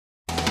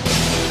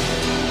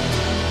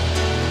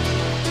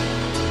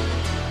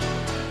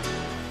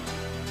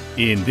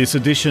In this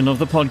edition of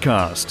the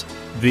podcast,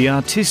 the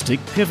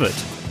artistic pivot.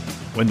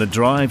 When the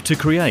drive to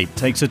create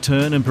takes a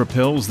turn and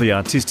propels the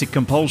artistic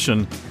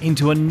compulsion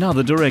into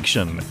another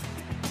direction.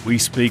 We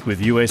speak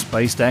with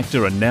US-based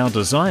actor and now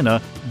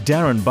designer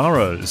Darren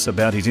Burrows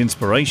about his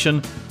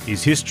inspiration,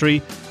 his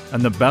history,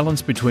 and the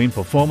balance between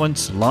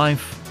performance,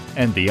 life,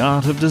 and the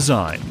art of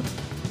design.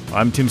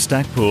 I'm Tim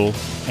Stackpool,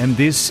 and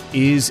this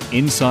is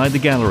Inside the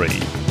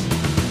Gallery.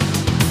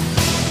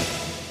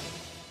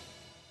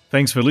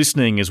 Thanks for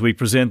listening as we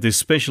present this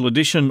special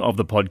edition of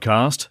the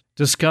podcast,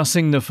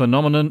 discussing the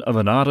phenomenon of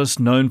an artist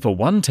known for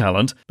one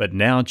talent, but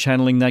now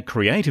channeling that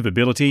creative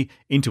ability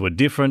into a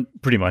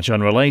different, pretty much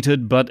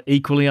unrelated, but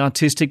equally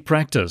artistic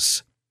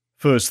practice.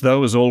 First,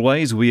 though, as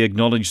always, we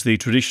acknowledge the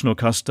traditional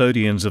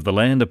custodians of the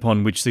land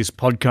upon which this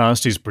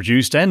podcast is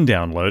produced and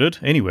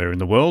downloaded, anywhere in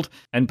the world,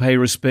 and pay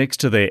respects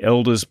to their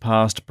elders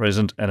past,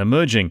 present, and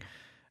emerging.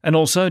 And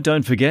also,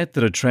 don't forget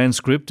that a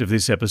transcript of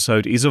this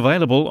episode is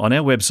available on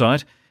our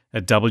website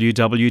at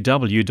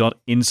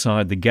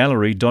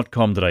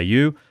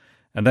www.insidethegallery.com.au,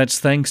 and that's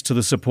thanks to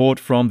the support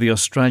from the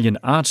Australian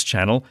Arts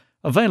Channel,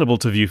 available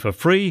to view for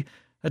free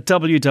at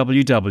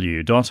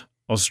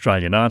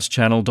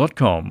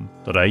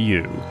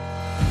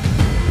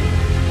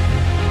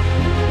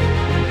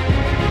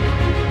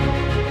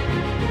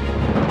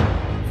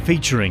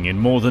Featuring in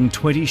more than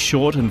 20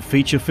 short and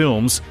feature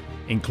films,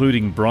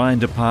 including Brian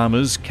De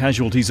Palma's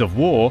Casualties of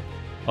War,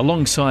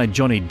 alongside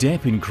Johnny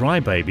Depp in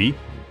Crybaby,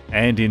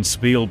 and in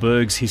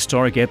Spielberg's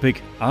historic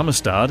epic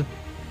Amistad,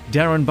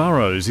 Darren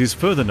Burrows is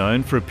further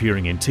known for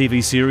appearing in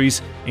TV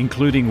series,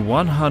 including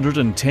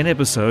 110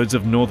 episodes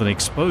of Northern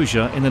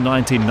Exposure in the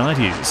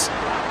 1990s.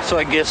 So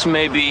I guess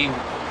maybe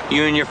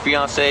you and your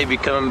fiancée be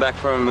coming back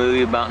from a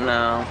movie about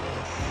now.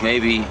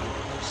 Maybe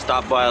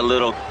stop by a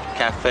little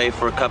cafe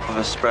for a cup of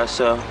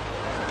espresso,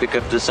 pick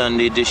up the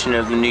Sunday edition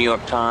of the New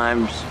York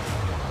Times,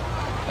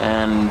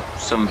 and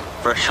some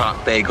fresh hot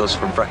bagels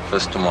for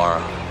breakfast tomorrow.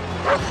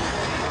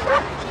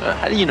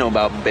 How do you know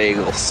about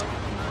bagels?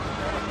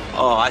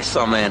 Oh, I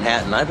saw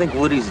Manhattan. I think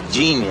Woody's a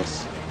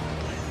genius.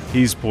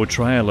 His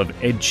portrayal of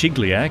Ed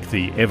Chigliak,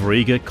 the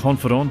ever-eager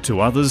confidant to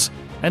others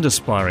and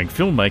aspiring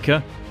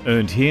filmmaker,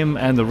 earned him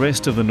and the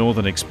rest of the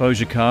Northern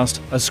Exposure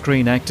cast a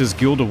Screen Actors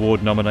Guild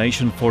Award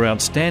nomination for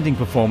Outstanding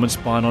Performance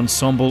by an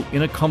Ensemble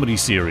in a Comedy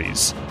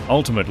Series.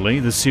 Ultimately,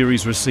 the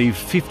series received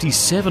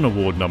 57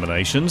 award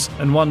nominations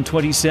and won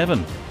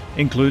 27,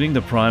 including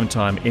the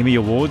Primetime Emmy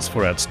Awards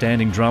for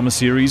Outstanding Drama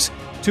Series,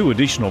 2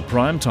 additional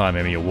Primetime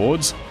Emmy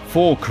Awards,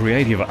 4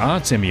 Creative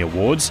Arts Emmy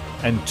Awards,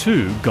 and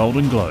 2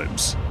 Golden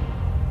Globes.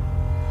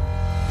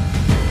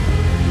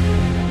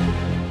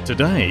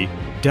 Today,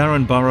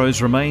 Darren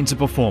Burrows remains a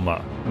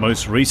performer,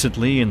 most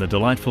recently in the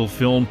delightful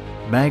film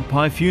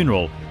Magpie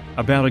Funeral,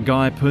 about a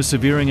guy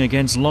persevering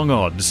against long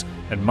odds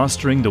and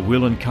mustering the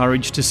will and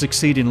courage to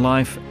succeed in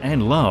life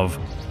and love.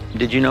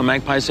 Did you know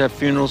magpies have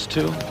funerals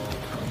too?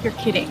 You're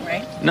kidding,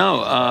 right?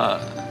 No,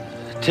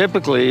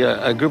 typically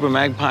a group of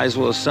magpies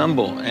will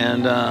assemble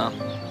and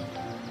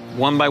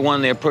one by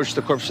one they approach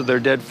the corpse of their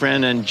dead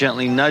friend and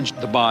gently nudge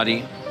the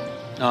body.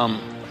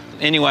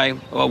 Anyway,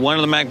 one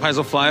of the magpies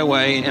will fly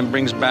away and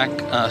brings back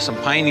some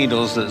pine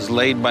needles that is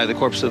laid by the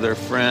corpse of their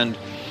friend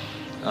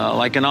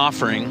like an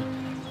offering.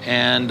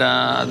 And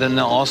then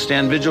they'll all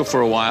stand vigil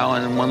for a while,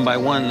 and one by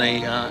one they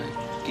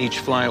each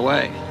fly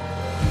away.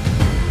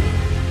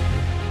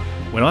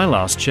 When I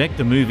last checked,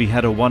 the movie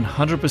had a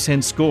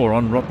 100% score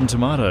on Rotten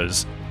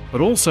Tomatoes.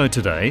 But also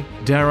today,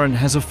 Darren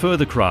has a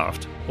further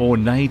craft,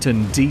 ornate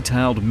and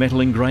detailed metal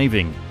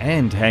engraving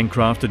and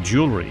handcrafted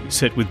jewellery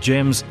set with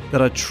gems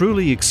that are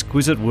truly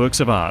exquisite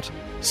works of art.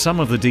 Some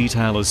of the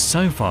detail is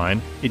so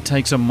fine, it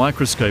takes a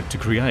microscope to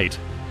create.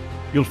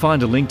 You'll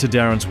find a link to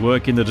Darren's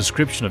work in the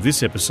description of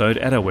this episode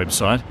at our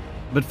website.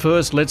 But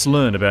first, let's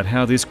learn about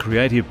how this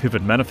creative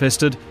pivot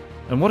manifested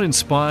and what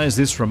inspires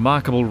this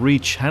remarkable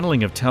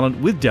rechanneling of talent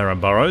with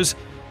Darren Burrows,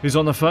 who's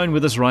on the phone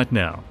with us right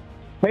now.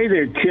 Hey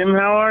there, Tim.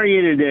 How are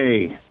you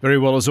today? Very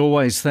well, as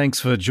always. Thanks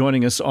for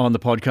joining us on the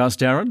podcast,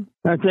 Darren.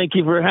 Thank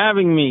you for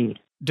having me.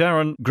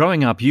 Darren,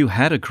 growing up, you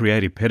had a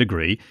creative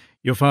pedigree.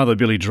 Your father,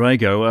 Billy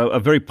Drago, a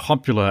very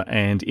popular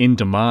and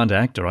in-demand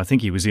actor. I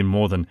think he was in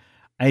more than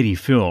 80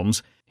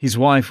 films. His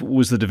wife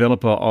was the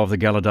developer of the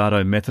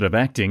Gallardo method of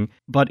acting.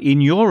 But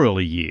in your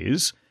early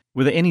years,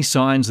 were there any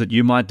signs that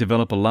you might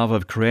develop a love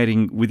of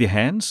creating with your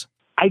hands?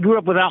 I grew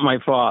up without my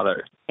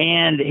father,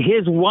 and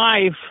his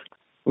wife,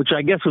 which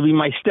I guess would be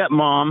my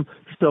stepmom,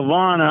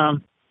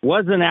 Sylvana,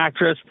 was an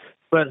actress,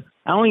 but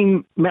I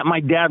only met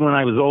my dad when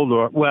I was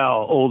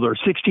older,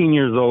 16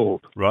 years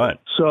old. Right.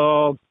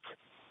 So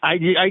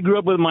I grew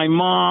up with my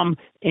mom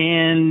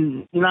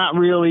and not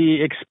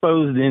really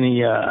exposed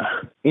any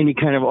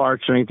kind of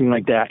arts or anything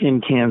like that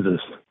in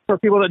Kansas. For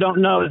people that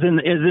don't know, it's in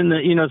the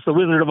it's the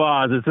Wizard of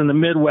Oz. It's in the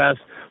Midwest.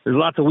 There's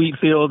lots of wheat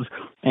fields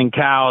and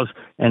cows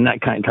and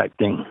that kind of type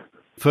thing.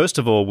 First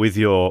of all, with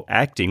your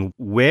acting,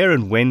 where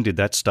and when did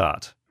that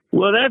start?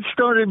 Well, that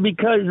started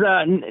because,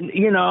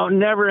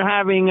 never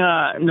having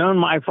known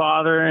my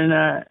father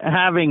and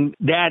having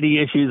daddy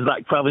issues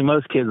like probably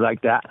most kids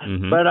like that.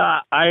 Mm-hmm. But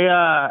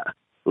I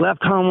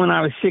left home when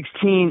I was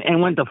 16 and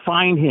went to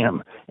find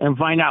him and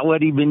find out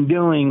what he'd been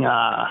doing,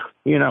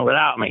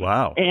 without me.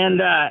 Wow.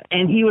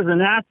 And he was an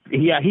actor.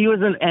 Yeah, he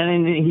was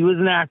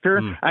an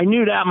actor. Mm. I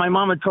knew that. My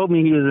mom had told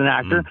me he was an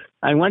actor.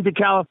 I went to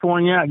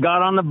California. I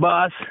got on the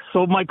bus,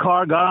 sold my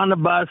car, got on the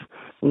bus,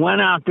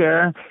 went out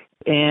there.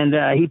 And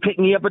he picked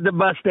me up at the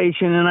bus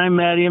station, and I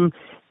met him.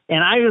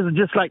 And I was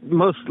just like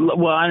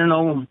I don't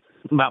know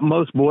about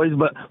most boys,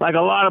 but like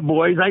a lot of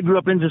boys, I grew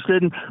up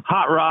interested in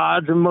hot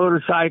rods and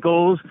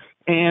motorcycles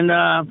and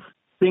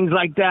things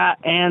like that.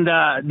 And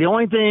the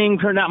only thing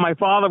turned out my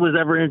father was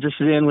ever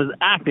interested in was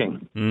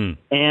acting. Mm.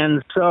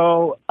 And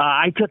so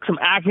I took some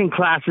acting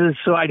classes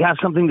so I'd have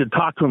something to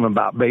talk to him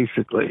about,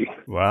 basically.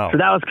 Wow. So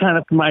that was kind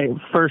of my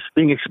first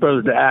being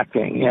exposed to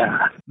acting,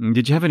 yeah.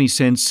 Did you have any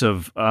sense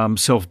of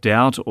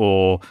self-doubt,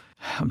 or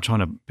I'm trying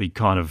to be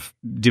kind of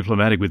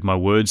diplomatic with my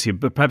words here,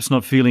 but perhaps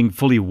not feeling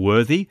fully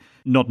worthy,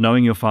 not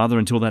knowing your father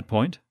until that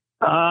point?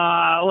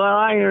 Well,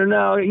 I don't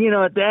know.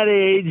 At that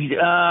age,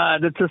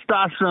 the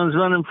testosterone's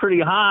running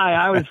pretty high.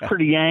 I was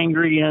pretty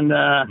angry and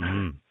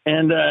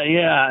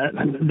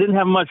didn't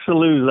have much to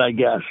lose, I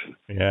guess.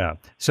 Yeah.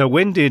 So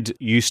when did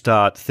you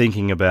start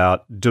thinking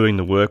about doing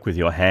the work with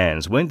your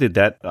hands? When did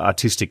that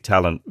artistic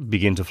talent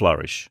begin to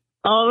flourish?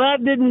 Oh,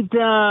 that didn't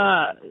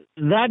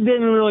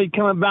really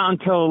come about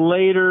until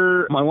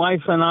later. My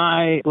wife and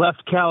I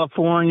left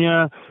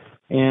California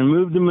and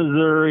moved to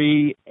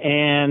Missouri,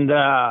 and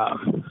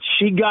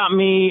she got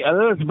me, it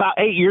was about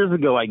 8 years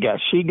ago, I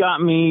guess. She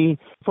got me,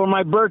 for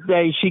my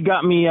birthday, she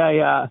got me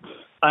a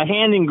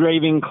hand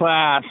engraving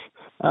class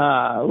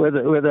with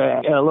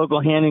a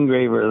local hand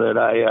engraver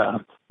that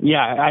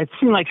it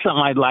seemed like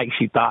something I'd like,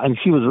 she thought, and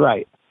she was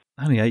right.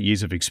 Only 8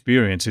 years of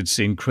experience. It's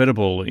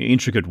incredible,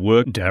 intricate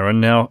work,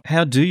 Darren. Now,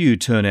 how do you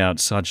turn out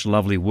such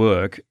lovely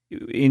work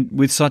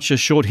with such a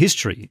short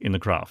history in the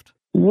craft?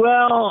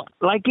 Well,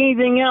 like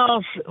anything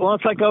else,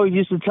 it's like I always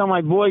used to tell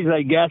my boys,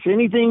 I guess,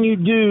 anything you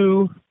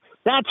do,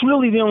 that's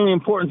really the only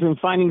importance in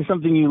finding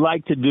something you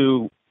like to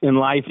do in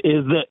life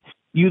is that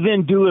you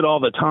then do it all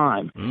the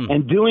time.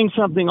 And doing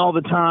something all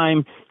the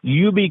time,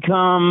 you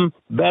become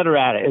better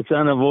at it. It's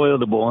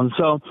unavoidable. And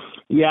so,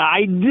 yeah,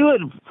 I do it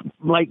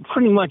like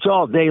pretty much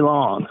all day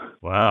long.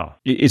 Wow.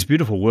 It's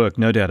beautiful work,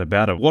 no doubt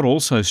about it. What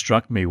also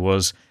struck me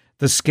was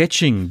the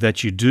sketching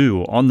that you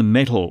do on the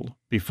metal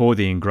before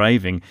the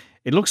engraving.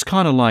 It looks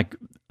kind of like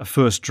a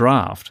first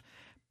draft,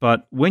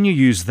 but when you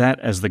use that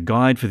as the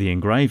guide for the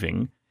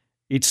engraving,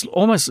 it's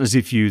almost as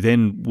if you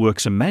then work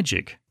some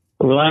magic.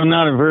 Well, I'm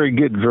not a very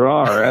good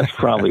drawer. That's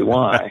probably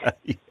why.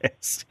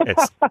 Yes.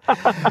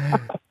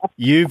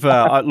 You've,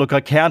 look,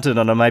 I counted,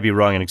 and I may be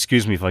wrong, and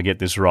excuse me if I get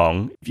this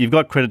wrong. You've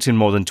got credits in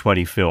more than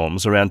 20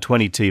 films, around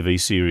 20 TV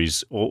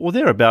series, or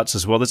thereabouts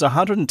as well. There's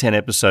 110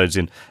 episodes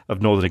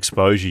of Northern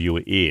Exposure you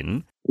were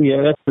in.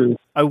 Yeah, that's true.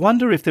 I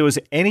wonder if there was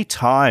any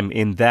time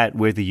in that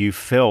whether you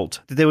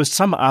felt that there was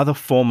some other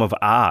form of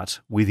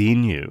art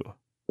within you.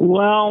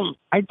 Well,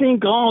 I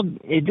think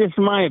it's just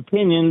my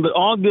opinion, but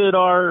all good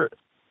art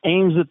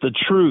aims at the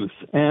truth.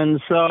 And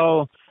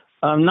so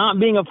not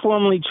being a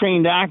formally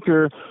trained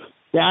actor,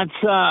 that's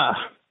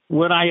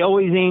what I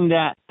always aimed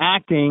at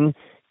acting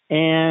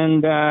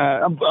and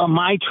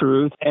my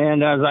truth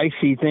and as I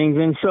see things.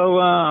 And so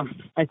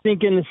I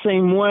think in the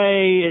same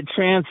way it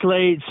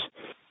translates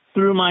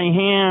through my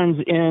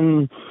hands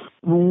in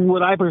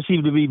what I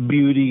perceive to be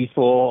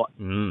beautiful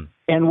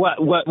and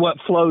what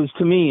flows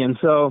to me. And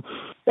so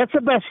that's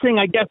the best thing,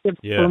 I guess,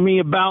 for me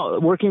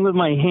about working with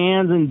my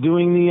hands and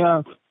doing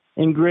the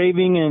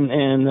engraving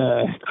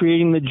and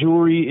creating the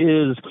jewelry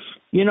is,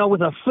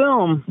 with a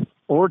film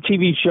or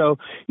TV show,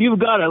 you've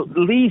got at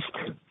least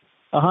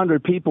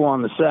 100 people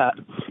on the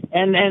set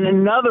and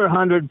another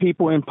 100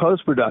 people in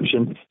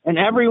post-production. And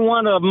every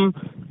one of them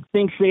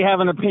thinks they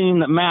have an opinion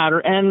that matter,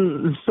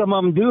 and some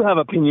of them do have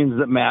opinions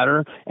that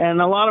matter, and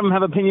a lot of them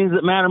have opinions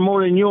that matter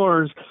more than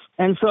yours.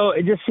 And so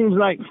it just seems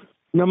like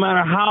no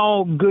matter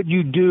how good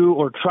you do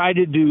or try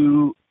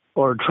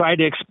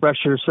to express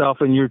yourself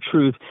and your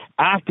truth,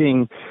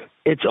 acting,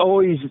 it's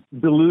always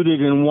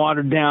diluted and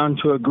watered down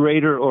to a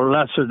greater or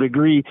lesser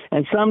degree,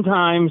 and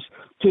sometimes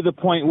to the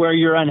point where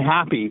you're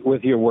unhappy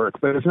with your work.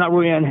 But it's not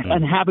really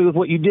unhappy with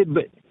what you did,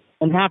 but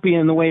unhappy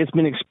in the way it's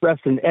been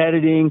expressed in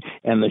editing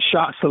and the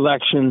shot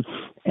selection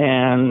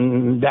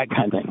and that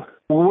kind of thing.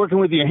 We're working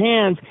with your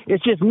hands.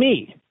 It's just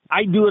me.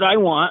 I do what I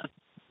want.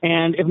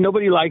 And if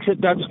nobody likes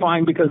it, that's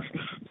fine because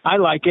I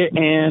like it,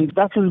 and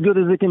that's as good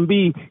as it can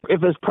be.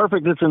 If it's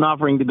perfect, it's an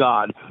offering to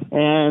God,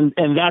 and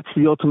that's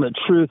the ultimate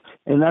truth,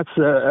 and that's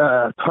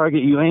a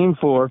target you aim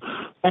for.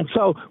 And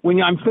so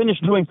when I'm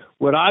finished doing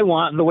what I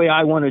want, the way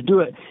I want to do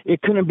it,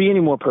 it couldn't be any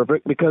more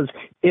perfect because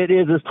it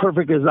is as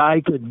perfect as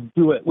I could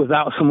do it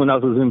without someone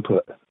else's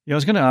input. Yeah, I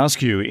was going to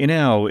ask you, in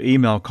our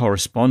email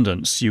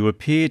correspondence, you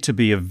appear to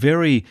be a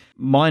very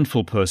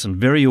mindful person,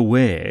 very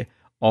aware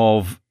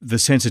of the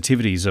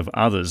sensitivities of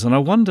others. And I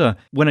wonder,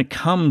 when it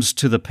comes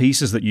to the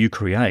pieces that you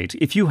create,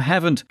 if you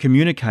haven't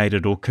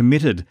communicated or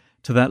committed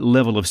to that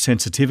level of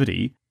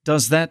sensitivity,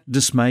 does that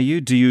dismay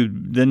you? Do you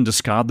then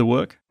discard the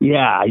work?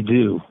 Yeah, I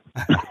do.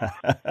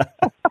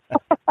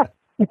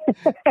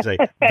 Say,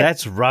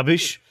 that's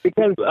rubbish.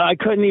 Because I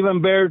couldn't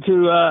even bear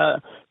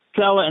to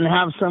sell it and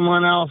have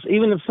someone else,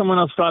 even if someone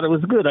else thought it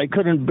was good, I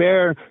couldn't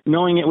bear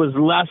knowing it was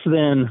less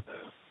than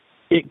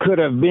it could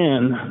have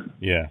been.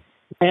 Yeah.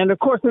 And of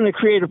course, in the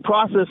creative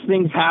process,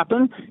 things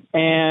happen,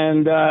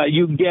 and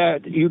you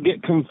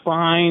get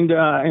confined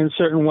in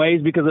certain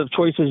ways because of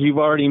choices you've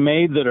already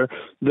made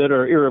that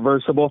are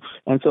irreversible.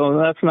 And so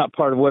that's not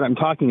part of what I'm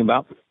talking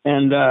about.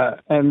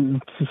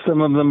 And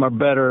some of them are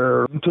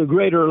better to a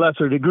greater or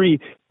lesser degree.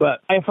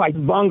 But if I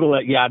bungle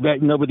it, I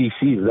bet nobody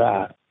sees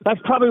that. That's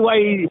probably why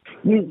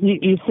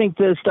you think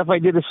the stuff I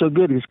did is so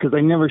good, is because I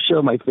never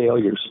show my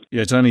failures.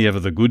 Yeah, it's only ever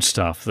the good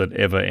stuff that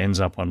ever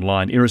ends up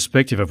online,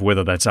 irrespective of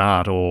whether that's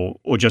art or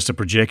just a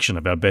projection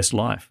of our best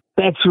life.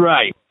 That's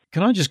right.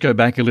 Can I just go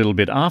back a little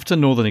bit? After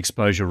Northern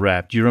Exposure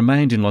wrapped, you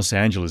remained in Los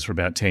Angeles for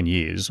about 10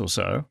 years or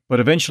so, but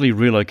eventually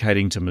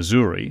relocating to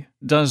Missouri.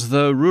 Does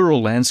the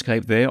rural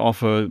landscape there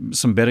offer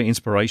some better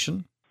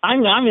inspiration?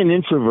 I'm an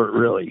introvert,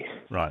 really.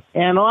 Right.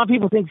 And a lot of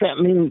people think that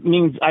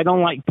means I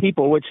don't like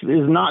people, which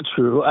is not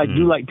true. I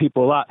do like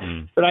people a lot.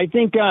 But I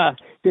think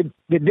the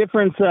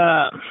difference,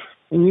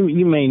 and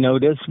you may know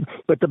this,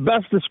 but the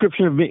best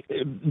description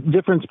of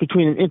difference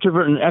between an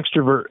introvert and an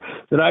extrovert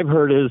that I've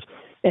heard is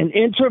an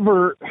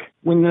introvert,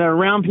 when they're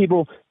around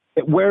people,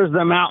 it wears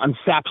them out and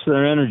saps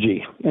their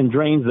energy and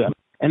drains them.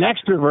 An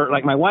extrovert,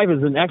 like my wife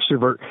is an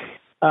extrovert,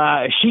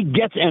 she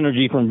gets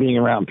energy from being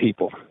around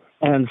people.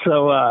 And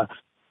so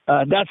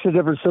that's the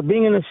difference. So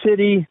being in a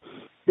city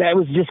that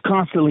was just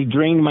constantly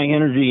draining my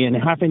energy and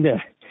having to,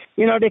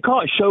 they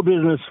call it show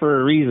business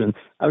for a reason.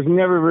 I was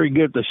never very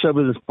good at the show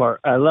business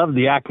part. I love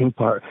the acting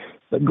part.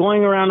 But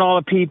going around all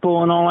the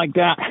people and all like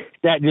that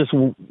just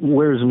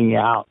wears me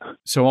out.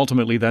 So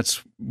ultimately,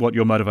 that's what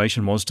your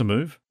motivation was to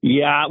move?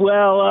 Yeah,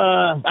 well,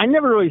 I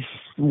never really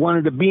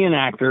wanted to be an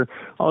actor,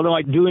 although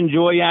I do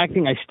enjoy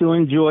acting. I still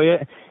enjoy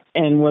it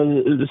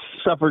and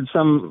suffered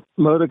some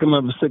modicum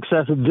of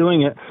success of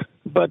doing it.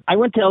 But I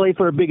went to LA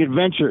for a big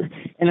adventure.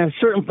 And at a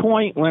certain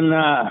point when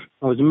I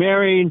was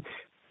married,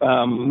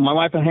 my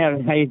wife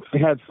and I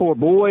had 4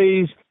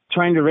 boys,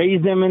 trying to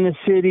raise them in the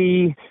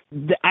city.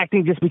 The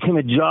acting just became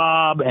a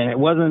job, and I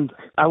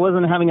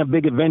wasn't having a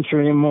big adventure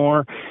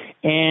anymore.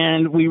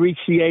 And we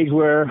reached the age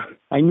where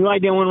I knew I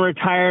didn't want to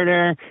retire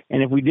there,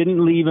 and if we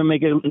didn't leave and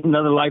make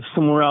another life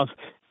somewhere else,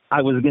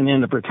 I was going to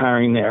end up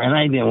retiring there. And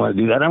I didn't want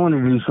to do that. I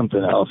wanted to do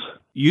something else.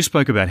 You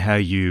spoke about how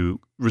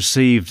you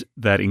received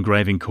that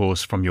engraving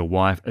course from your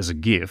wife as a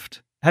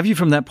gift. Have you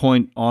from that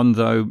point on,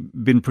 though,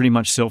 been pretty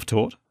much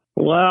self-taught?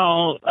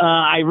 Well,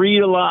 I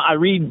read a lot. I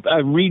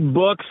read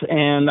books,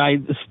 and I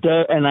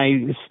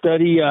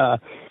study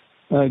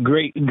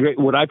great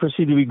what I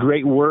perceive to be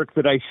great work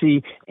that I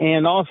see,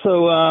 and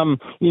also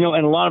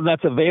and a lot of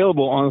that's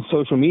available on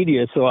social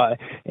media. So on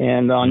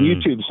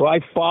YouTube. So I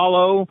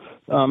follow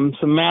some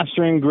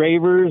master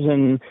engravers,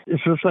 and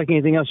it's just like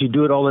anything else. You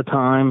do it all the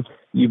time,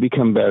 you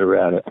become better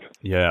at it.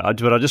 Yeah,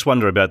 but I just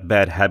wonder about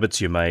bad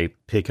habits you may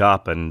pick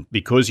up, and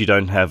because you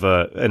don't have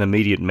an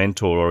immediate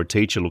mentor or a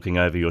teacher looking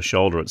over your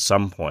shoulder at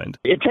some point.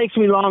 It takes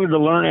me longer to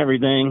learn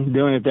everything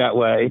doing it that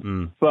way,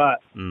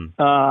 but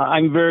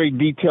I'm very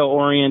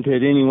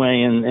detail-oriented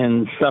anyway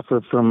and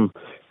suffer from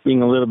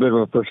being a little bit of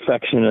a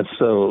perfectionist,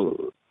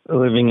 so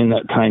living in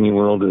that tiny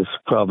world is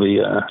probably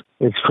a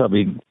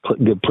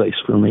good place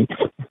for me.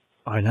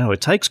 I know. It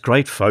takes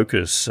great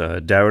focus,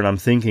 Darren. I'm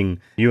thinking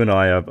you and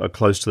I are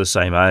close to the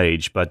same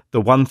age, but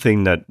the one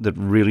thing that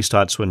really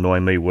starts to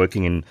annoy me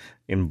working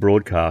in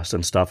broadcast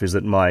and stuff is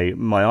that my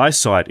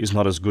eyesight is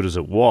not as good as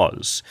it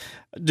was.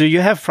 Do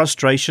you have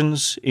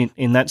frustrations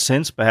in that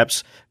sense?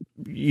 Perhaps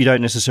you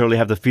don't necessarily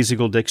have the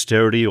physical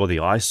dexterity or the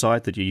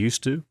eyesight that you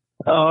used to?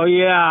 Oh,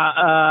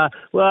 yeah.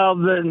 Well,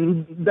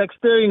 the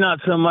dexterity, not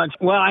so much.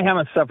 Well, I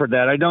haven't suffered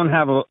that. I don't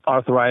have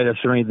arthritis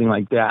or anything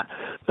like that,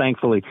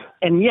 thankfully.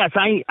 And yes,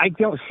 I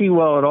don't see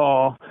well at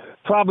all.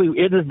 Probably,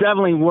 it is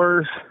definitely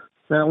worse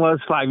than it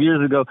was 5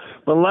 years ago.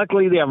 But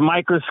luckily, they have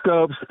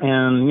microscopes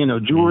and,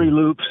 jewelry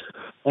loops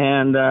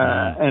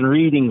and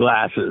reading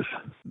glasses.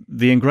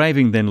 The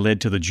engraving then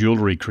led to the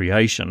jewelry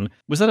creation.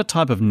 Was that a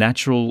type of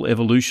natural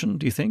evolution,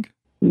 do you think?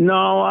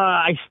 No,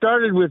 I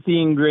started with the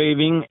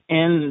engraving,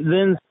 and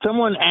then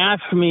someone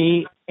asked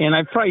me, and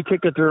I probably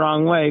took it the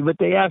wrong way, but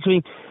they asked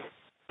me,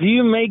 do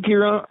you make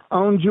your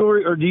own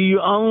jewelry, or do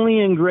you only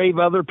engrave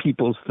other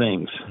people's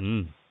things?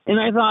 And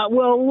I thought,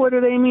 well, what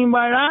do they mean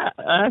by that?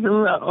 I said,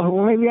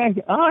 well, maybe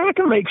I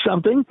can make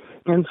something.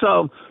 And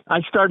so I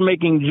started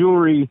making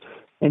jewelry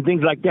and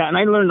things like that, and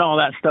I learned all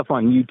that stuff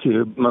on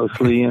YouTube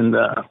mostly, and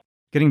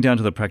Getting down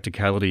to the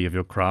practicality of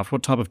your craft,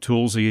 what type of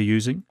tools are you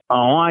using?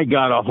 Oh, I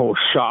got a whole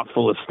shop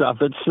full of stuff.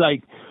 It's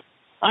like,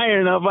 I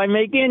don't know if I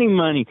make any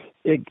money.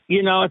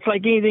 It's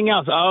like anything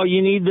else. Oh,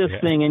 you need this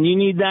thing and you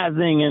need that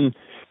thing. And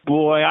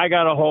boy, I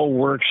got a whole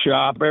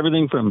workshop,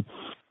 everything from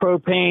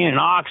propane and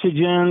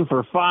oxygen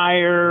for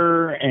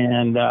fire,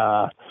 and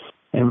I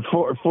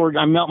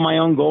melt my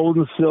own gold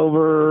and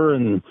silver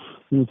and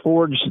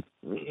forge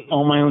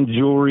all my own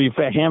jewelry,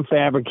 hand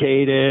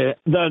fabricate it.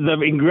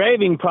 The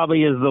engraving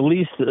probably is the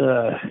least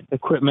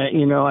equipment.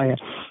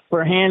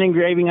 For hand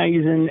engraving, I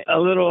use a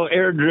little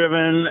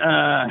air-driven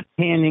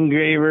hand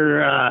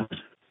engraver,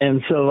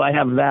 and so I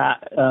have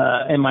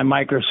that in my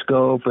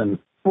microscope. And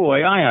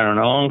boy, I don't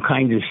know, all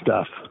kinds of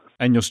stuff.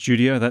 And your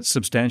studio, that's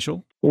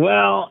substantial?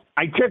 Well,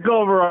 I took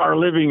over our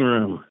living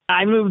room.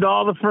 I moved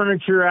all the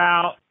furniture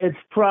out. It's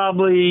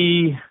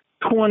probably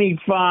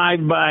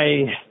 25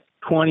 by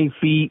 20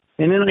 feet.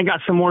 And then I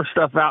got some more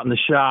stuff out in the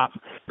shop.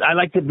 I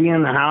like to be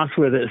in the house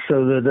with it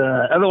so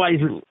that otherwise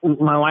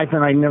my wife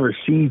and I never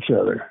see each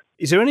other.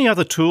 Is there any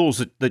other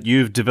tools that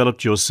you've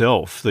developed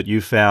yourself that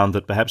you found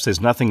that perhaps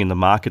there's nothing in the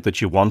market that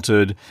you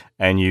wanted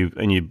and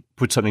you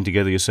put something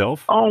together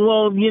yourself? Oh,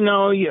 well,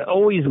 you're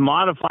always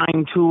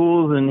modifying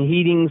tools and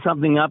heating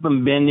something up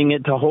and bending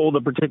it to hold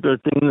a particular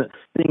thing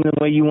the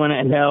way you want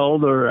it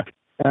held,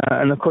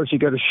 and of course you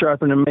got to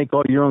sharpen and make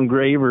all your own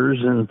gravers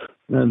and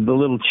the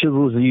little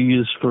chisels you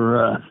use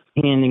for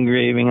hand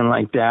engraving and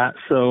like that.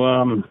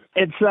 So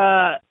it's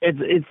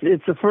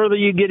the further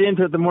you get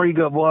into it, the more you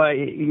go, boy.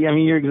 I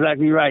mean, you're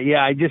exactly right. Yeah,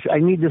 I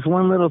need this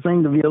one little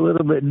thing to be a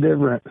little bit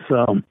different.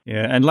 So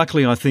yeah, and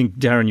luckily I think,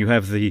 Darren, you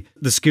have the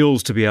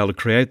skills to be able to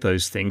create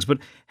those things. But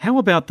how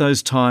about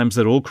those times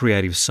that all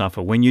creatives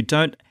suffer when you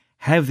don't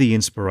have the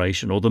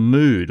inspiration or the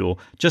mood or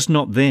just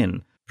not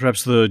then?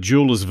 Perhaps the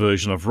jeweler's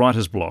version of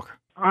writer's block.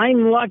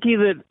 I'm lucky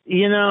that,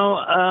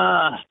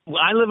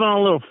 I live on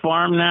a little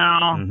farm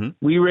now. Mm-hmm.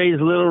 We raise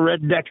little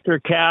red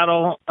Dexter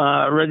cattle,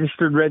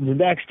 registered red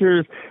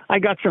Dexters. I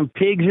got some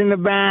pigs in the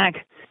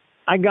back.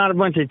 I got a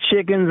bunch of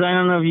chickens. I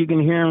don't know if you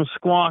can hear them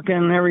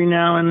squawking every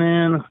now and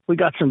then. We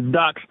got some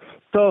ducks.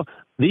 So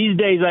these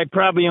days I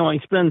probably only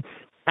spend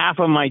half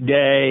of my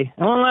day,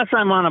 unless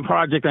I'm on a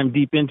project I'm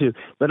deep into.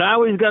 But I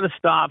always got to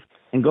stop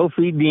and go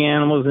feed the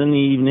animals in the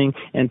evening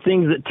and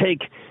things that take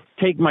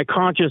my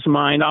conscious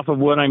mind off of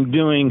what I'm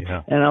doing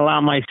and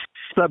allow my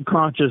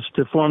subconscious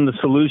to form the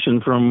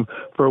solution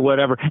for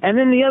whatever. And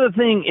then the other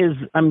thing is,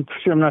 I'm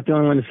sure I'm not the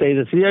only one to say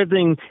this, the other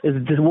thing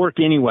is to work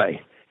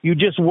anyway. You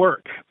just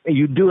work.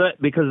 You do it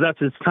because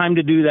it's time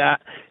to do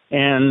that,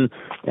 and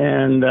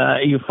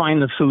you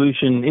find the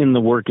solution in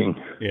the working.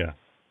 Yeah.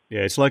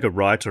 Yeah, it's like a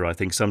writer, I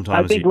think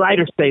sometimes. I think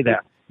writers say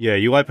that. Yeah,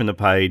 you open the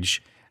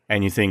page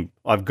and you think,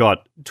 I've got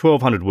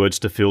 1,200 words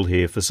to fill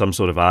here for some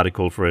sort of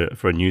article for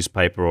a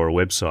newspaper or a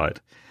website.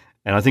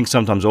 And I think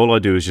sometimes all I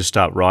do is just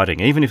start writing.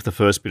 Even if the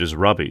first bit is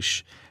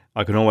rubbish,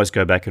 I can always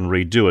go back and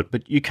redo it.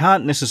 But you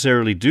can't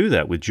necessarily do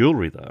that with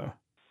jewelry, though.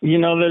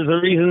 There's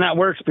a reason that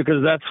works,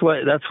 because that's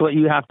what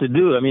you have to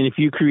do. I mean, if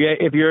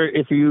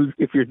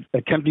you're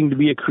attempting to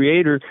be a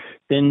creator,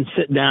 then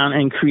sit down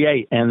and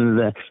create, and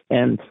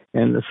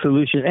the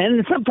solution.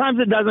 And sometimes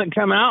it doesn't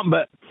come out,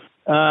 but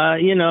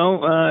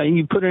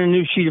you put in a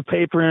new sheet of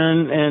paper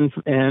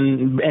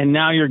and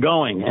now you're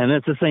going, and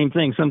it's the same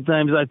thing.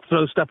 Sometimes I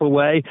throw stuff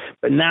away,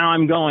 but now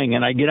I'm going,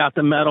 and I get out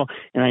the metal,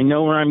 and I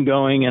know where I'm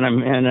going, and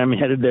I'm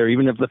headed there,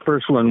 even if the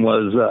first one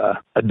was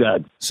a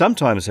dud.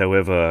 Sometimes,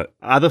 however,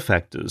 other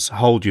factors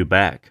hold you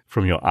back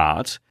from your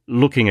art.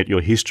 Looking at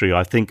your history,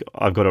 I think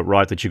I've got it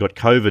right that you got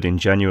COVID in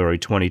January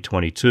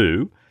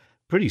 2022.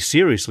 Pretty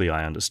seriously,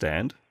 I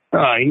understand.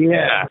 Oh,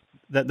 yeah.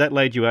 That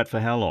laid you out for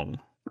how long?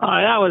 Oh,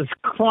 that was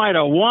quite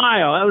a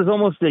while. That was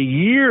almost a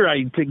year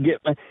to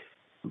get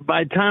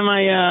by the time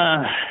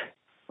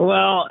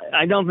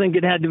I don't think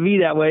it had to be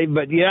that way,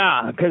 but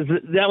yeah, because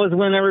that was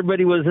when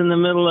everybody was in the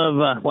middle of,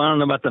 I don't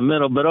know about the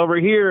middle, but over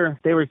here,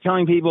 they were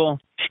telling people,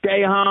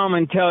 stay home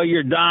until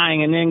you're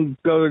dying and then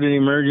go to the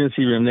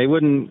emergency room. They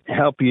wouldn't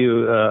help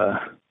you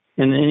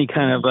in any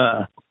kind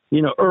of,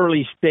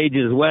 early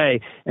stages way.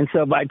 And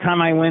so by the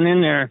time I went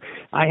in there,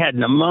 I had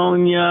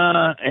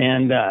pneumonia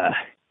and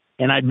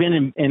I've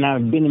been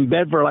in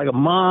bed for like a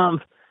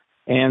month,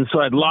 and so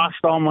I'd lost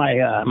all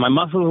my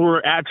muscles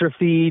were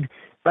atrophied.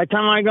 By the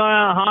time I got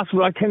out of the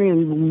hospital, I couldn't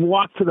even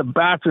walk to the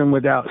bathroom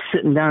without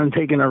sitting down and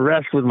taking a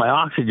rest with my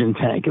oxygen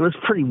tank. It was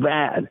pretty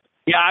bad.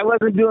 Yeah, I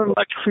wasn't doing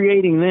much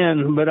creating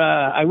then, but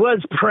I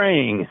was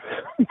praying.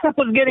 I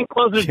was getting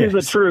closer to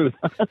the truth.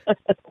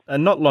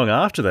 And not long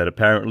after that,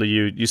 apparently,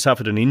 you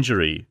suffered an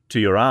injury to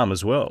your arm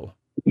as well.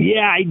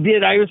 Yeah, I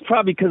did. I was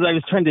probably because I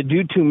was trying to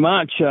do too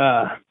much.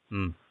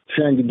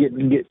 Trying to get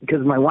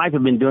because my wife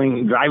had been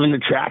driving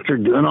the tractor,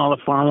 doing all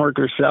the farm work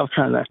herself,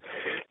 trying to,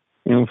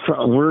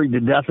 worried to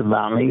death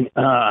about me.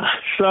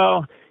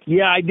 So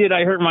yeah, I did.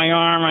 I hurt my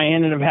arm. I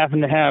ended up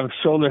having to have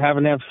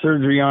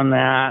surgery on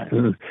that.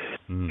 And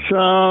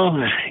so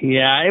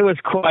yeah, it was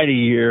quite a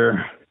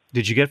year.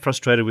 Did you get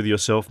frustrated with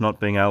yourself not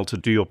being able to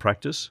do your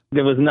practice?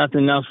 There was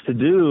nothing else to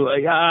do.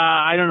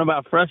 I don't know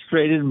about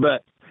frustrated,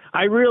 but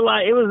I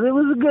realized it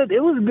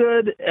was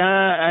good.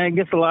 I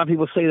guess a lot of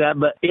people say that,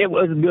 but it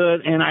was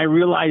good, and I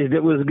realized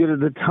it was good at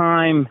the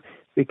time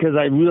because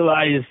I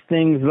realized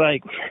things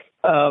like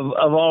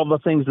of all the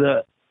things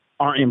that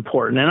aren't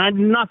important.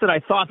 And not that I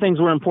thought things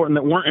were important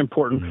that weren't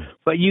important,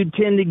 but you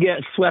tend to get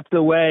swept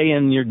away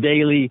in your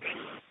daily,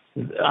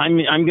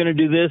 I'm going to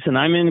do this, and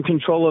I'm in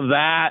control of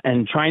that,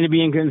 and trying to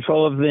be in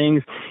control of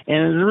things.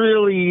 And it's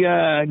really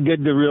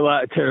good to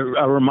realize,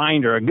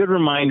 a good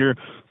reminder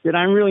that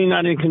I'm really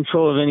not in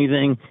control of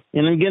anything,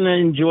 and I'm going to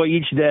enjoy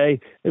each day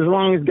as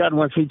long as God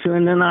wants me to,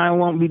 and then I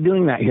won't be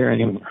doing that here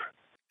anymore.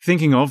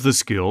 Thinking of the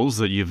skills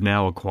that you've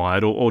now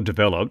acquired or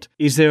developed,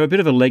 is there a bit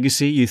of a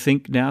legacy you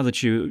think now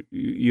that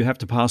you have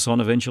to pass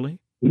on eventually?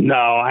 No,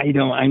 I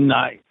don't.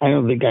 I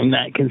don't think I'm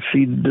that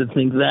conceited to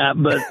think that,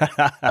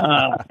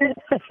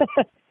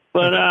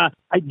 but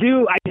I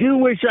do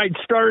wish I'd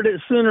started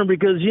it sooner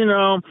because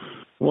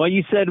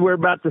you said we're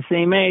about the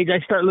same age. I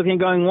start looking,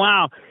 going,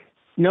 wow.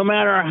 No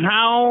matter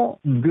how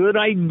good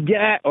I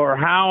get or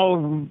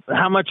how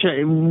much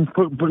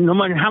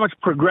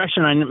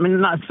progression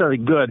not necessarily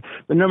good,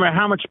 but no matter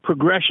how much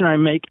progression I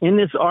make in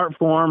this art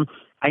form,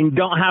 I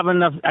don't have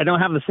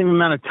the same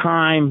amount of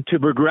time to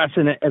progress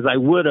in it as I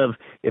would have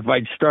if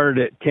I'd started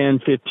it 10,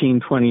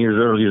 15, 20 years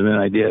earlier than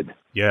I did.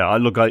 Yeah,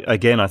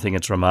 I think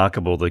it's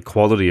remarkable the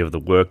quality of the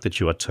work that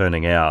you are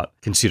turning out,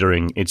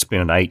 considering it's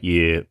been an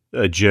 8-year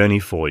journey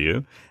for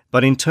you.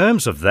 But in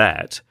terms of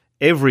that,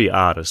 every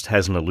artist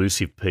has an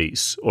elusive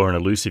piece or an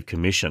elusive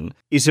commission.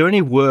 Is there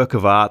any work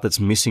of art that's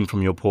missing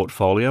from your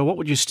portfolio? What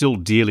would you still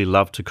dearly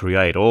love to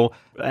create? Or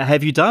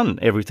have you done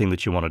everything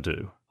that you want to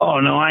do? Oh,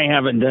 no, I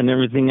haven't done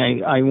everything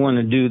I want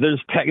to do.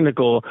 There's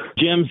technical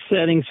gem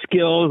setting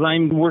skills.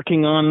 I'm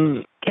working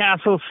on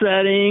castle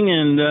setting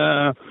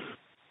and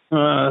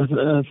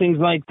things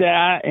like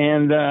that.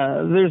 And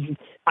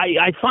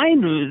I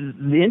find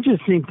the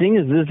interesting thing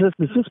is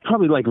this is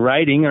probably like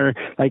writing or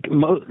like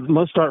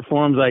most art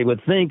forms, I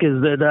would think,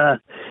 is that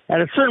at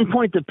a certain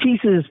point the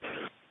pieces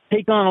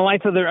take on a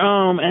life of their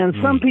own, and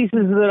some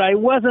pieces that I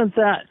wasn't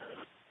that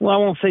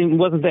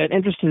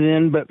interested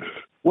in, but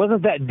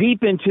wasn't that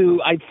deep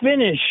into, I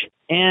finish,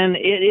 and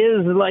it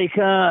is like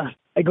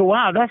I go,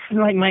 wow, that's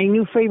like my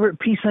new favorite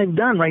piece I've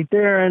done right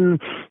there. And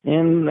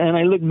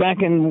I look back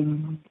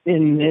and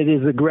it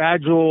is a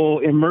gradual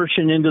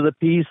immersion into the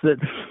piece that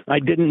I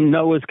didn't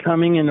know was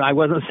coming. And I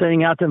wasn't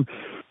setting out to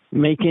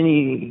make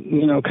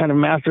any, kind of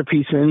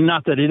masterpiece. And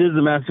not that it is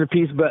a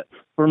masterpiece, but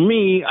for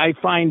me, I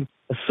find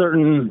a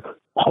certain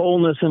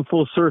wholeness and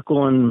full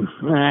circle. And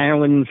I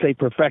wouldn't say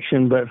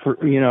perfection, but for,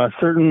 a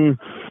certain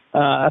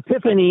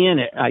epiphany in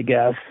it, I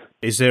guess.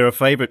 Is there a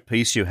favorite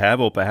piece you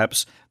have, or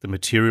perhaps the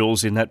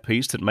materials in that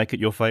piece that make it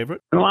your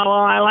favorite? Well,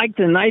 I like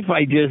the knife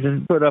I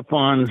just put up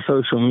on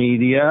social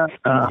media.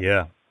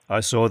 Yeah,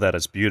 I saw that.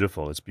 It's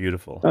beautiful. It's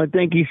beautiful.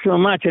 Thank you so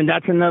much. And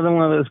that's another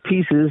one of those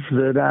pieces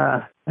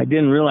that I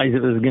didn't realize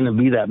it was going to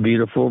be that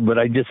beautiful, but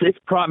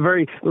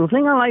the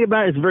thing I like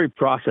about it is very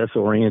process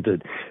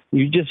oriented.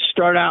 You just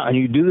start out and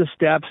you do the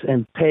steps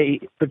and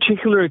pay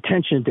particular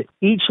attention to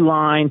each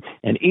line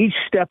and each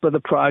step of the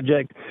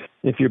project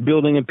if you're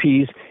building a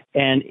piece.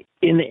 And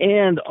in the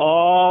end,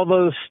 all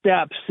those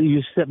steps,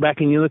 you sit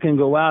back and you look and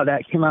go, wow,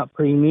 that came out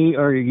pretty neat,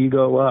 or you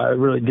go, wow, it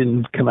really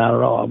didn't come out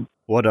at all.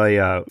 What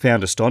I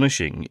found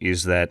astonishing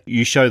is that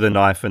you show the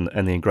knife and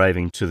the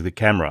engraving to the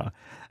camera,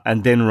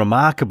 and then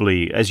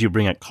remarkably, as you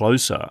bring it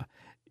closer,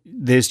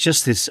 there's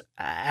just this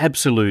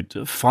absolute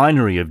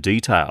finery of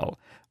detail,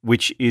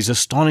 which is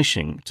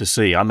astonishing to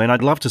see. I mean,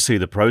 I'd love to see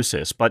the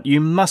process, but you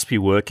must be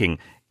working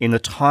in the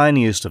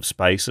tiniest of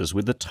spaces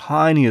with the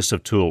tiniest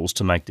of tools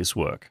to make this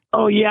work.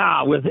 Oh,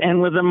 yeah, with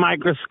a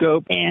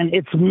microscope. And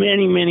it's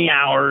many, many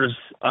hours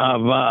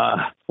of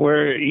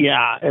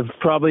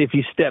if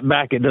you step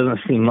back, it doesn't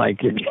seem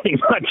like you're getting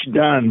much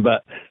done.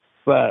 But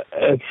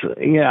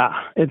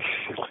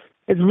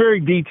it's very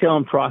detail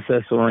and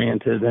process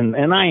oriented,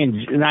 and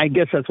I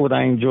guess that's what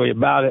I enjoy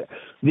about it.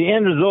 The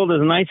end result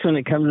is nice when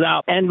it comes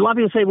out, and a lot of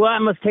people say, "Well,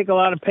 that must take a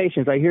lot of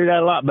patience." I hear that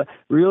a lot, but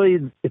really,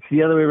 it's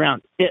the other way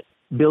around. It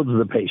builds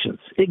the patience.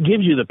 It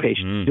gives you the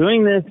patience.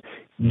 Doing this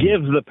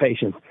gives the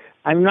patience.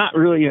 I'm not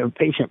really a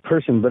patient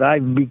person, but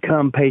I've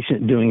become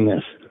patient doing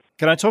this.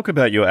 Can I talk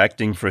about your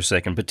acting for a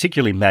second,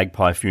 particularly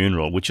Magpie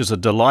Funeral, which is a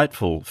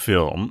delightful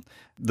film,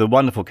 the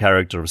wonderful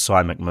character of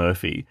Cy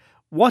McMurphy.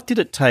 What did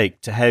it take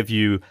to have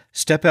you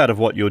step out of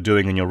what you're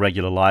doing in your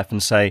regular life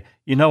and say,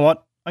 you know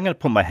what, I'm going to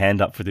put my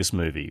hand up for this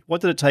movie? What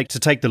did it take to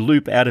take the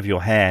loop out of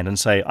your hand and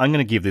say, I'm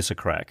going to give this a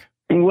crack?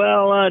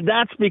 Well,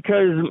 that's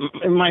because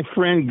my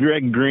friend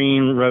Greg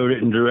Green wrote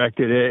it and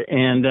directed it,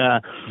 and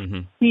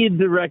he had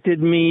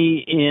directed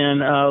me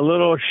in a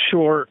little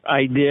short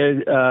I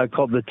did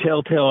called The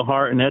Telltale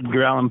Heart and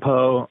Edgar Allan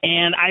Poe,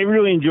 and I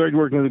really enjoyed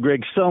working with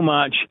Greg so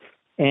much,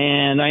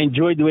 and I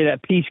enjoyed the way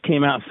that piece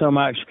came out so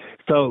much.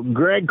 So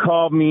Greg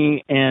called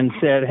me and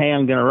said, "Hey,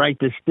 I'm going to write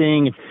this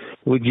thing.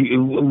 Would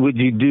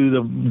you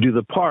do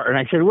the part?" And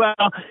I said, "Well,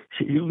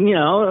 it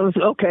was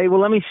okay. Well,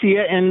 let me see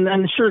it."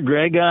 And sure,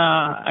 Greg,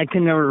 I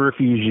can never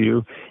refuse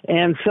you.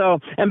 And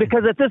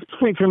because at this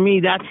point for me,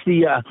 that's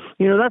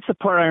that's the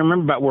part I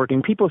remember about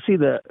working. People see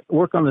the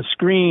work on the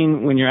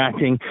screen when you're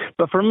acting,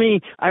 but for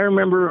me, I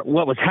remember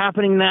what was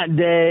happening that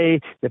day,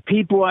 the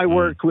people I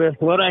worked with,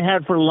 what I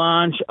had for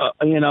lunch,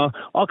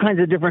 all kinds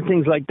of different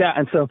things like that.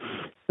 And so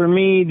for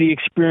me, the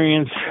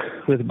experience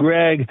with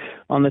Greg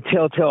on the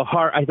Telltale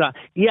Heart, I thought,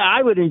 yeah,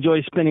 I would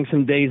enjoy spending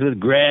some days with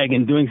Greg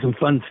and doing some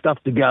fun stuff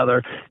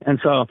together. And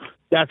so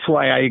that's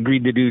why I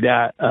agreed to do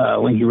that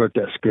when he wrote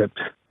that script.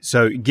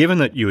 So given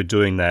that you were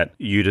doing that,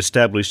 you'd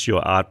established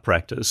your art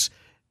practice.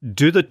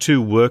 Do the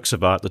two works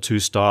of art, the two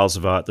styles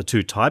of art, the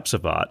two types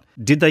of art,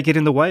 did they get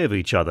in the way of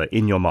each other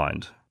in your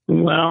mind?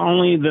 Well,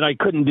 only that I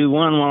couldn't do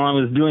one while I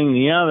was doing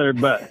the other,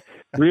 but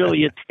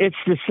really it's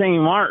the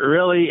same art.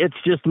 Really, it's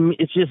just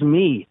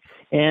me,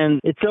 and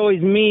it's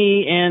always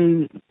me.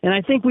 And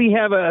I think we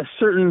have a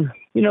certain,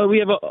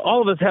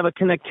 all of us have a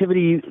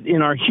connectivity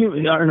in our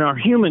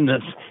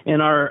humanness,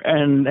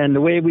 and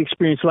the way we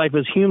experience life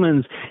as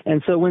humans.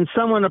 And so when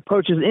someone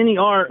approaches any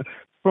art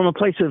from a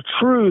place of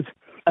truth,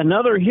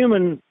 another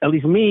human, at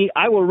least me,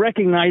 I will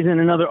recognize in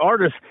another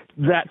artist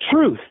that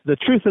truth, the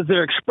truth that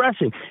they're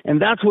expressing.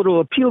 And that's what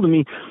will appeal to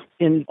me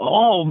in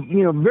all,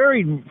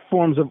 varied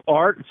forms of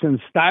arts and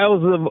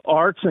styles of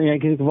arts. And I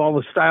can think of all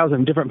the styles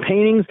of different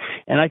paintings,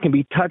 and I can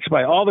be touched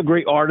by all the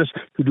great artists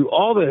who do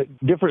all the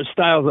different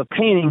styles of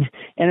painting.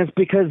 And it's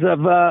because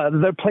of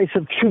the place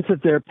of truth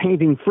that they're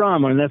painting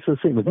from. And that's the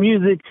same with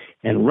music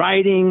and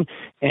writing.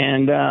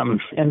 And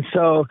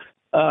so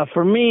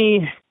for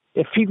me,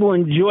 if people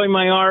enjoy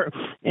my art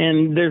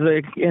and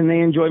they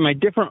enjoy my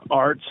different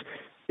arts,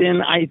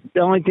 then the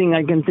only thing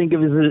I can think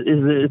of is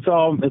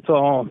that it's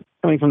all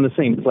coming from the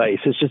same place.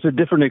 It's just a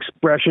different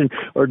expression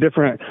or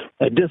different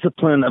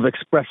discipline of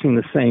expressing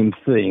the same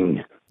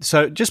thing.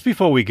 So just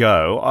before we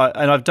go,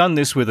 and I've done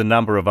this with a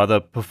number of other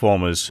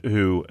performers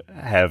who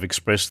have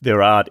expressed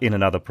their art in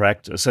another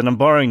practice, and I'm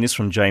borrowing this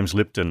from James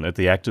Lipton at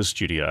the Actors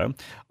Studio.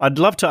 I'd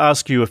love to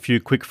ask you a few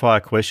quick-fire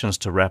questions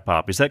to wrap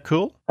up. Is that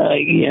cool?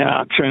 Yeah,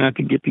 I'll try not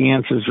to get the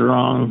answers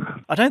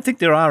wrong. I don't think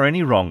there are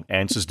any wrong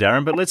answers,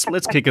 Darren, but let's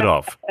kick it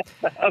off.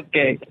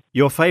 Okay.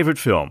 Your favourite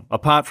film,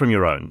 apart from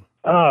your own?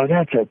 Oh,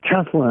 that's a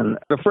tough one.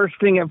 The first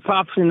thing that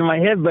pops into my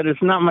head, but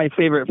it's not my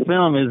favorite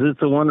film, is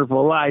It's a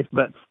Wonderful Life,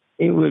 but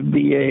it would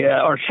be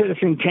or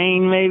Citizen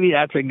Kane, maybe.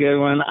 That's a good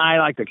one. I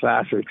like the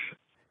classics.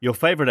 Your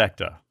favorite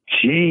actor?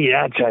 Gee,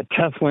 that's a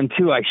tough one,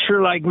 too. I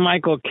sure like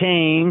Michael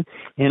Caine,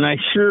 and I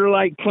sure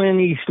like Clint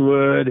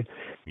Eastwood.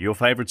 Your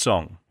favorite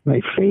song?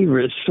 My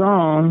favorite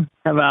song?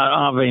 How about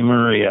Ave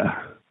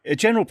Maria? A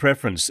general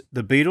preference,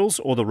 the Beatles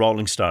or the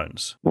Rolling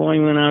Stones?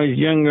 Boy, when I was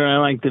younger, I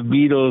liked the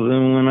Beatles,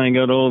 and when I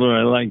got older,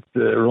 I liked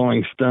the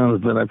Rolling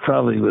Stones, but I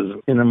probably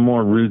was in a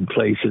more rude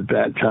place at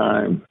that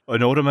time.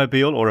 An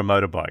automobile or a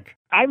motorbike?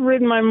 I've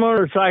ridden my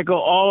motorcycle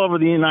all over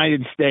the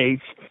United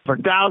States for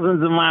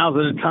thousands of miles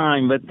at a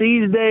time, but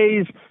these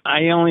days,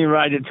 I only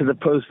ride it to the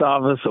post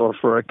office or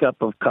for a cup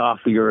of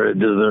coffee or a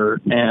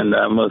dessert, and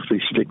mostly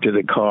stick to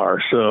the car,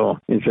 so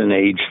it's an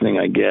age thing,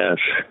 I guess.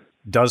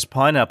 Does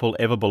pineapple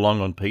ever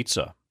belong on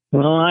pizza?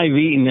 Well, I've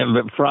eaten it,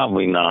 but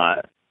probably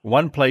not.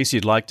 One place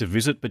you'd like to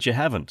visit, but you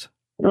haven't?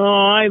 Oh,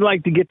 I'd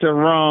like to get to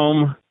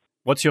Rome.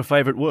 What's your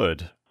favorite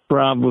word?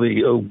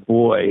 Probably, oh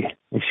boy.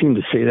 I seem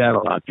to say that a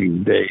lot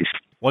these days.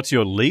 What's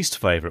your least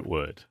favorite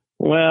word?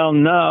 Well,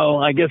 no.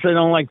 I guess I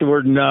don't like the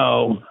word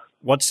no.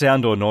 What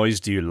sound or noise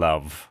do you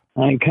love?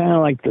 I kind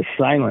of like the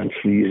silence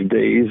these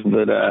days,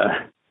 but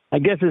I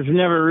guess it's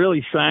never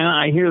really silent.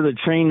 I hear the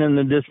train in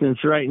the distance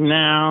right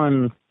now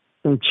and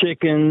some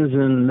chickens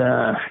and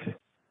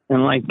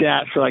like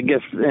that. So I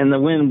guess, and the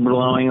wind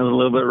blowing a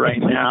little bit right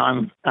now.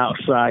 I'm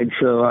outside,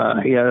 so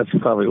yeah,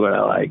 that's probably what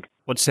I like.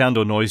 What sound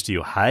or noise do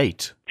you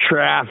hate?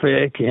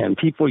 Traffic and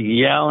people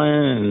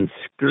yelling and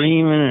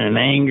screaming and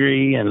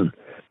angry. And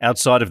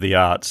outside of the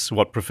arts,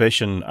 what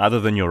profession other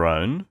than your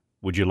own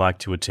would you like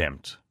to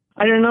attempt?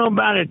 I don't know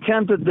about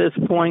attempt at this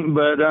point,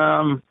 but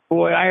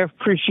boy, I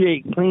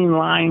appreciate clean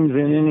lines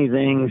in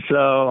anything.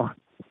 So,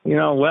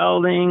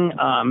 welding,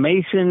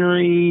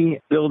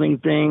 masonry, building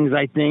things.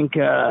 I think,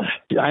 I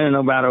don't know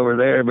about over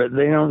there, but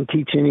they don't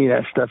teach any of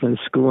that stuff in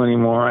school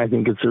anymore. I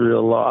think it's a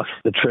real loss,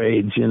 the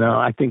trades,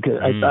 I think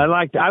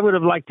I would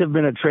have liked to have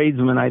been a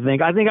tradesman, I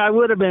think. I think I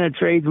would have been a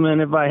tradesman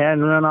if I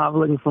hadn't run off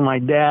looking for my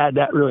dad.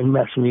 That really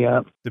messed me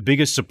up. The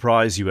biggest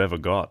surprise you ever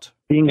got?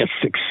 Being a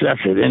success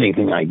at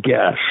anything, I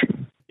guess.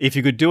 If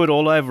you could do it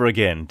all over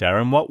again,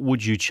 Darren, what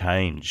would you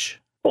change?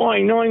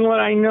 Boy, knowing what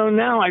I know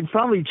now, I'd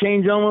probably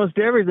change almost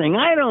everything.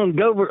 I don't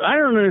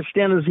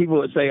understand those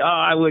people that say,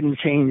 I wouldn't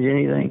change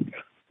anything.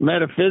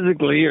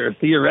 Metaphysically or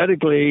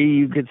theoretically,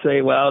 you could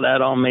say, well,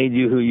 that all made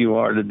you who you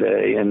are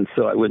today, and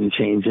so I wouldn't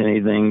change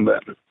anything.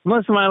 But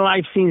most of my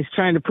life seems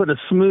trying to put a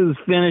smooth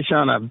finish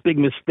on a big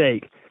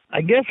mistake.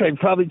 I guess I'd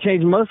probably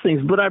change most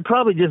things, but I'd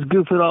probably just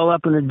goof it all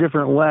up in a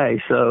different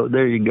way. So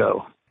there you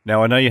go.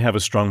 Now, I know you have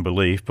a strong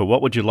belief, but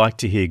what would you like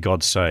to hear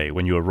God say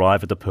when you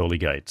arrive at the pearly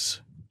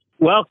gates?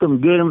 Welcome,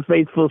 good and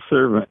faithful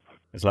servant.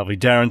 It's lovely.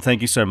 Darren,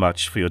 thank you so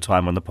much for your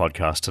time on the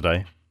podcast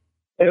today.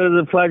 It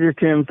was a pleasure,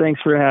 Tim. Thanks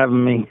for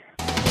having me.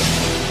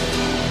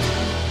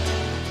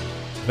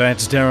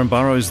 That's Darren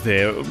Burrows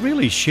there,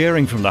 really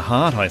sharing from the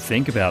heart, I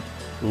think, about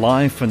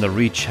life and the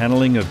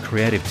rechanneling of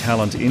creative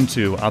talent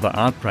into other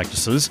art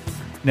practices.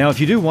 Now,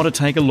 if you do want to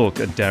take a look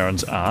at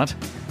Darren's art,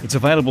 it's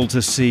available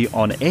to see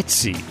on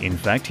Etsy. In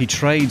fact, he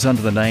trades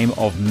under the name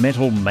of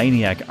Metal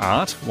Maniac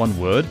Art, one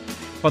word.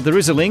 But there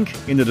is a link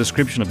in the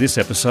description of this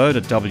episode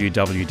at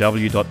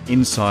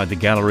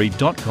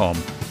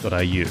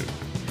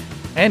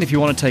www.insidethegallery.com.au. And if you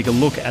want to take a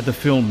look at the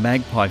film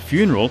Magpie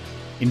Funeral,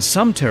 in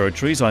some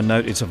territories I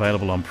note it's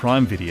available on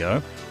Prime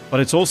Video, but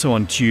it's also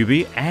on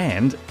Tubi,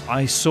 and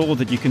I saw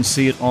that you can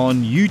see it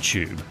on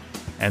YouTube.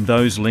 And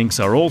those links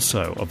are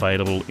also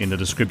available in the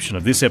description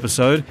of this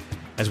episode,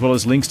 as well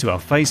as links to our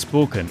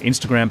Facebook and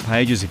Instagram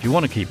pages if you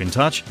want to keep in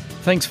touch.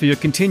 Thanks for your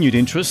continued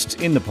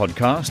interest in the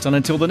podcast, and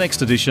until the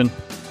next edition,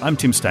 I'm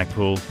Tim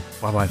Stackpool.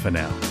 Bye-bye for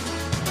now.